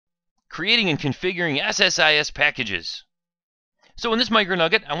creating and configuring SSIS packages. So in this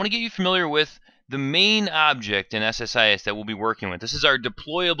MicroNugget, I want to get you familiar with the main object in SSIS that we'll be working with. This is our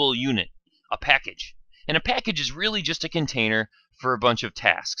deployable unit, a package. And a package is really just a container for a bunch of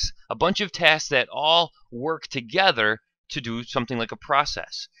tasks. A bunch of tasks that all work together to do something like a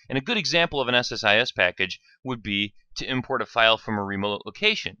process. And a good example of an SSIS package would be to import a file from a remote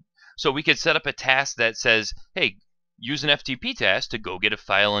location. So we could set up a task that says, hey, use an FTP task to go get a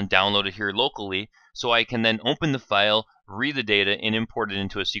file and download it here locally, so I can then open the file, read the data, and import it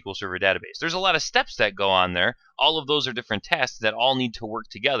into a SQL Server database. There's a lot of steps that go on there. All of those are different tasks that all need to work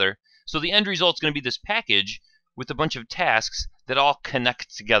together. So the end result is going to be this package with a bunch of tasks that all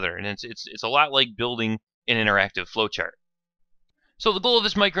connect together. And it's a lot like building an interactive flowchart. So the goal of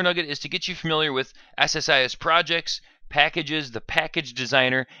this MicroNugget is to get you familiar with SSIS projects, packages, the package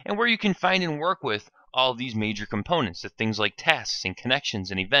designer, and where you can find and work with all these major components, the things like tasks and connections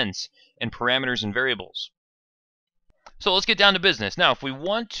and events and parameters and variables. So let's get down to business. Now, if we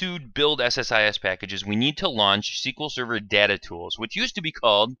want to build SSIS packages, we need to launch SQL Server Data Tools, which used to be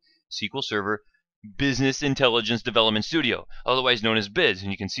called SQL Server Business Intelligence Development Studio, otherwise known as BIZ,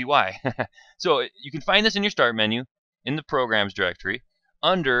 and you can see why. So you can find this in your Start menu in the Programs directory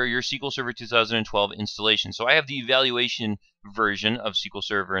under your SQL Server 2012 installation. So I have the evaluation version of SQL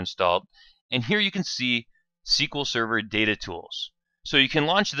Server installed, and here you can see SQL Server Data Tools. So you can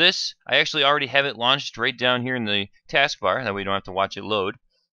launch this. I actually already have it launched right down here in the taskbar. That way you don't have to watch it load.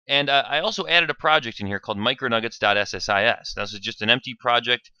 And I also added a project in here called micronuggets.ssis. This is just an empty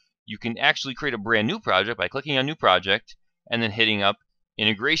project. You can actually create a brand new project by clicking on New Project and then hitting up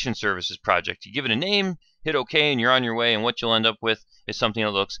Integration Services Project. You give it a name, hit OK, and you're on your way. And what you'll end up with is something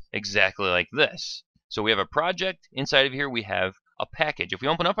that looks exactly like this. So we have a project. Inside of here we have a package. If we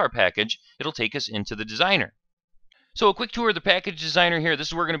open up our package, it'll take us into the designer. So a quick tour of the package designer here. This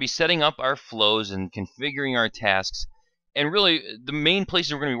is where we're going to be setting up our flows and configuring our tasks. And really, the main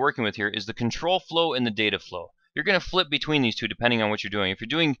places we're going to be working with here is the control flow and the data flow. You're going to flip between these two depending on what you're doing. If you're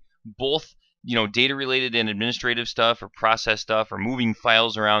doing both, data related and administrative stuff or process stuff or moving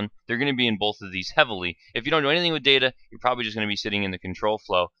files around, they're going to be in both of these heavily. If you don't do anything with data, you're probably just going to be sitting in the control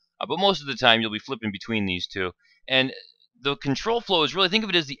flow. But most of the time, you'll be flipping between these two. And the control flow is really, think of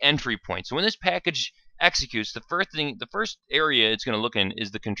it as the entry point. So when this package executes, the first area it's going to look in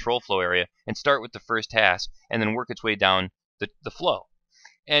is the control flow area and start with the first task and then work its way down the flow.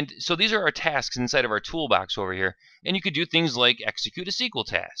 And so these are our tasks inside of our toolbox over here. And you could do things like execute a SQL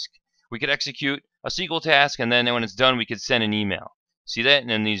task. We could execute a SQL task, and then when it's done, we could send an email. See that? And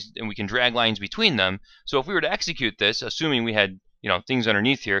then we can drag lines between them. So if we were to execute this, assuming we had things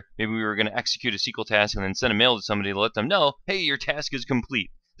underneath here, maybe we were going to execute a SQL task and then send a mail to somebody to let them know, hey, your task is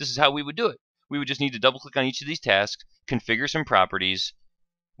complete. This is how we would do it. We would just need to double click on each of these tasks, configure some properties,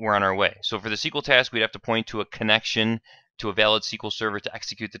 we're on our way. So for the SQL task, we'd have to point to a connection to a valid SQL server to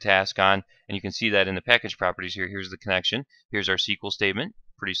execute the task on, and you can see that in the package properties here. Here's the connection. Here's our SQL statement.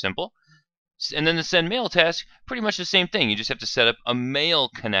 Pretty simple. And then the send mail task, pretty much the same thing. You just have to set up a mail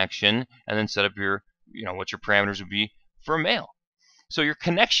connection and then set up your, what your parameters would be for a mail. So your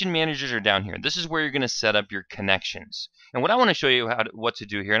connection managers are down here. This is where you're going to set up your connections. And what I want to show you what to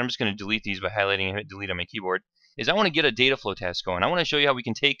do here, and I'm just going to delete these by highlighting and hit delete on my keyboard, is I want to get a data flow task going. I want to show you how we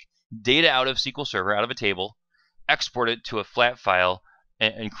can take data out of SQL Server, out of a table, export it to a flat file,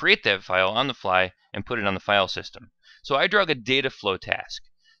 and create that file on the fly and put it on the file system. So I drag a data flow task.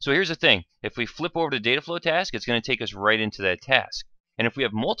 So here's the thing. If we flip over to data flow task, it's going to take us right into that task. And if we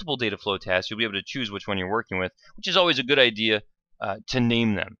have multiple data flow tasks, you'll be able to choose which one you're working with, which is always a good idea to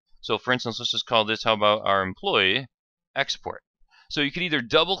name them. So for instance, let's just call this, how about our employee export. So you could either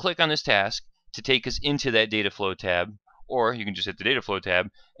double click on this task to take us into that data flow tab, or you can just hit the data flow tab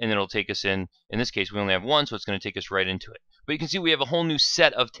and it'll take us in this case we only have one, so it's going to take us right into it. But you can see we have a whole new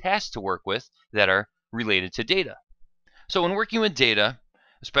set of tasks to work with that are related to data. So when working with data,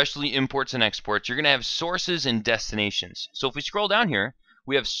 especially imports and exports, you're going to have sources and destinations. So if we scroll down here,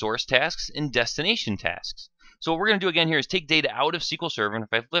 we have source tasks and destination tasks. So what we're going to do again here is take data out of SQL Server. And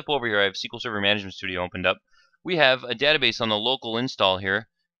if I flip over here, I have SQL Server Management Studio opened up. We have a database on the local install here,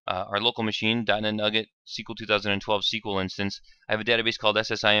 our local machine, .NET Nugget, SQL 2012 SQL instance. I have a database called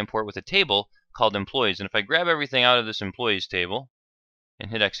SSI import with a table called employees. And if I grab everything out of this employees table and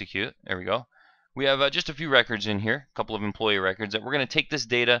hit execute, there we go. We have just a few records in here, a couple of employee records, that we're going to take this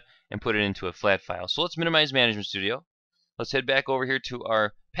data and put it into a flat file. So let's minimize Management Studio. Let's head back over here to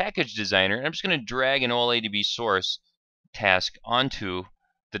our package designer, and I'm just going to drag an OLADB source task onto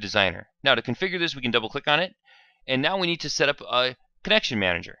the designer. Now to configure this, we can double click on it, and now we need to set up a connection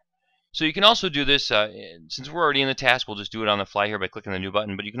manager. So you can also do this, since we're already in the task, we'll just do it on the fly here by clicking the new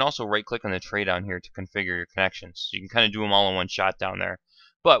button, but you can also right-click on the tray down here to configure your connections. So you can kind of do them all in one shot down there.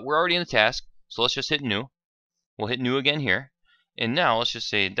 But we're already in the task, so let's just hit new. We'll hit new again here. And now let's just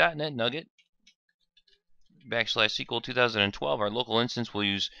say .NET Nugget /SQL 2012. Our local instance will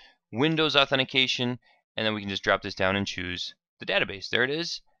use Windows authentication, and then we can just drop this down and choose the database. There it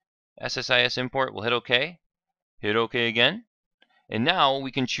is. SSIS import. We'll hit OK. Hit OK again. And now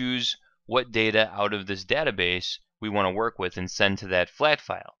we can choose what data out of this database we want to work with and send to that flat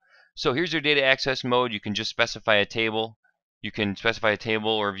file. So here's your data access mode. You can just specify a table. You can specify a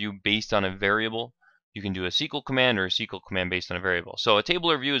table or view based on a variable. You can do a SQL command or a SQL command based on a variable. So a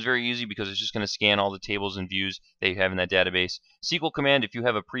table or view is very easy because it's just going to scan all the tables and views that you have in that database. SQL command, if you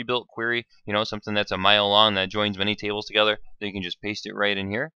have a pre-built query, something that's a mile long that joins many tables together, then you can just paste it right in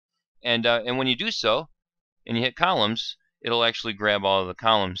here. And when you do so, and you hit columns, it'll actually grab all of the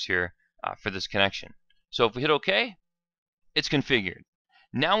columns here for this connection. So if we hit OK, it's configured.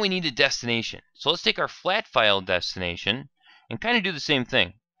 Now we need a destination. So let's take our flat file destination and kind of do the same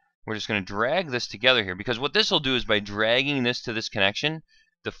thing. We're just going to drag this together here, because what this will do is by dragging this to this connection,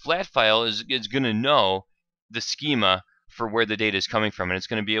 the flat file is going to know the schema for where the data is coming from, and it's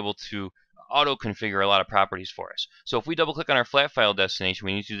going to be able to auto-configure a lot of properties for us. So if we double-click on our flat file destination,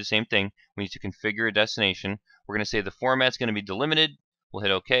 we need to do the same thing. We need to configure a destination. We're going to say the format's going to be delimited. We'll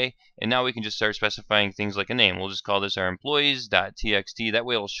hit OK, and now we can just start specifying things like a name. We'll just call this our employees.txt. That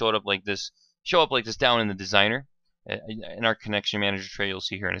way it'll show up like this down in the designer. In our connection manager tray, you'll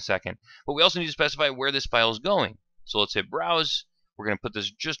see here in a second. But we also need to specify where this file is going. So let's hit browse. We're going to put this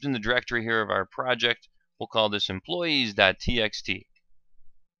just in the directory here of our project. We'll call this employees.txt.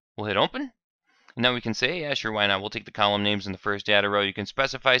 We'll hit open. And now we can say, yeah, sure, why not? We'll take the column names in the first data row. You can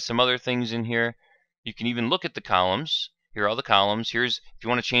specify some other things in here. You can even look at the columns. Here are all the columns. Here's, if you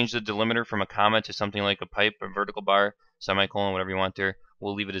want to change the delimiter from a comma to something like a pipe, a vertical bar, semicolon, whatever you want there,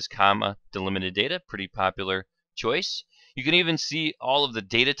 we'll leave it as comma delimited data. Pretty popular choice. You can even see all of the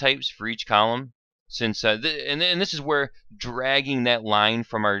data types for each column. Since and this is where dragging that line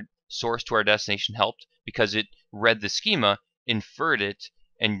from our source to our destination helped, because it read the schema, inferred it,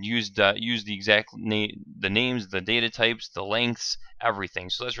 and used the exact the names, the data types, the lengths, everything.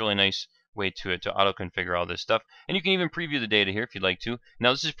 So that's a really nice way to auto configure all this stuff. And you can even preview the data here if you'd like to.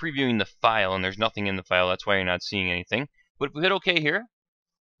 Now this is previewing the file, and there's nothing in the file. That's why you're not seeing anything. But if we hit OK here,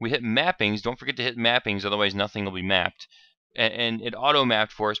 we hit mappings. Don't forget to hit mappings, otherwise nothing will be mapped. And it auto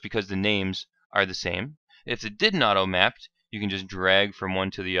mapped for us because the names are the same. If it didn't auto mapped, you can just drag from one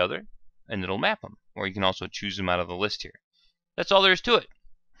to the other, and it'll map them. Or you can also choose them out of the list here. That's all there is to it.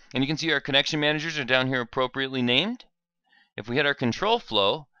 And you can see our connection managers are down here appropriately named. If we hit our control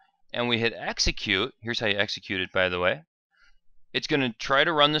flow and we hit execute, here's how you execute it, by the way. It's going to try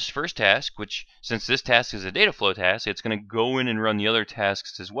to run this first task, which, since this task is a data flow task, it's going to go in and run the other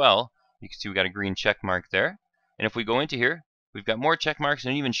tasks as well. You can see we got a green check mark there. And if we go into here, we've got more check marks,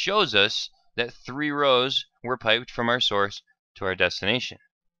 and it even shows us that 3 rows were piped from our source to our destination.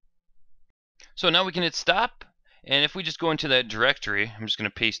 So now we can hit stop. And if we just go into that directory, I'm just going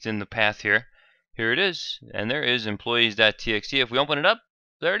to paste in the path here. Here it is, and there is employees.txt. If we open it up,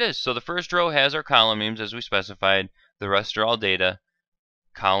 there it is. So the first row has our column names as we specified. The rest are all data.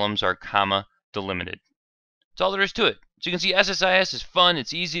 Columns are comma delimited. That's all there is to it. So you can see SSIS is fun,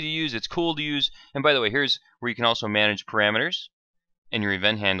 it's easy to use, it's cool to use. And by the way, here's where you can also manage parameters and your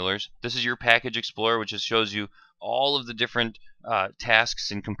event handlers. This is your package explorer, which just shows you all of the different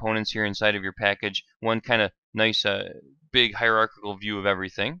tasks and components here inside of your package. One kind of nice big hierarchical view of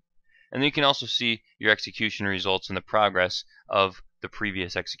everything. And then you can also see your execution results and the progress of the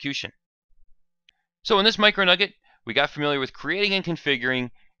previous execution. So in this MicroNugget, we got familiar with creating and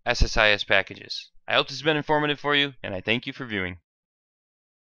configuring SSIS packages. I hope this has been informative for you, and I thank you for viewing.